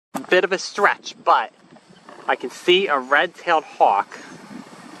bit of a stretch, but I can see a red-tailed hawk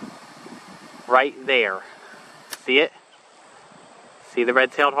right there. See it? See the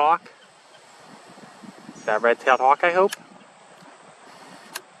red-tailed hawk? Is that a red-tailed hawk, I hope?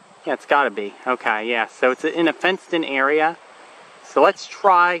 Yeah, it's gotta be. Okay, yeah, so it's in a fenced-in area. So let's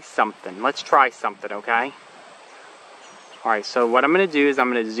try something. Let's try something, okay? Alright, so what I'm gonna do is I'm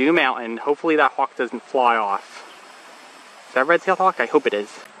gonna zoom out and hopefully that hawk doesn't fly off. Is that a red-tailed hawk? I hope it is.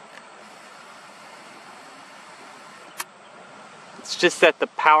 It's just that the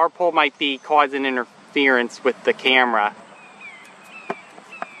power pole might be causing interference with the camera.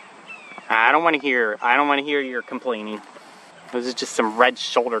 I don't want to hear your complaining. Those are just some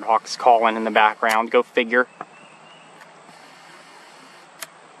red-shouldered hawks calling in the background. Go figure.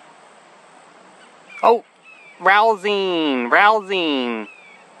 Oh! Rousing! Rousing!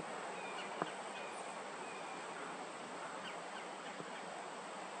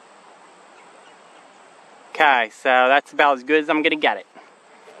 Okay, so that's about as good as I'm gonna get it.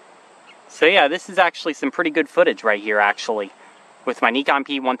 So yeah, this is actually some pretty good footage right here, actually, with my Nikon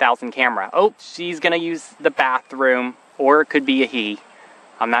P1000 camera. Oh, she's gonna use the bathroom, or it could be a he.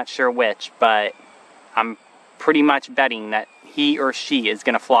 I'm not sure which, but I'm pretty much betting that he or she is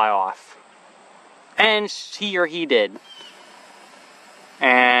gonna fly off. And he or he did.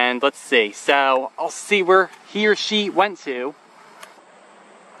 And let's see, so I'll see where he or she went to.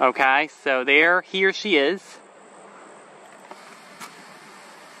 Okay, so there he or she is.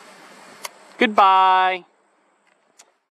 Goodbye.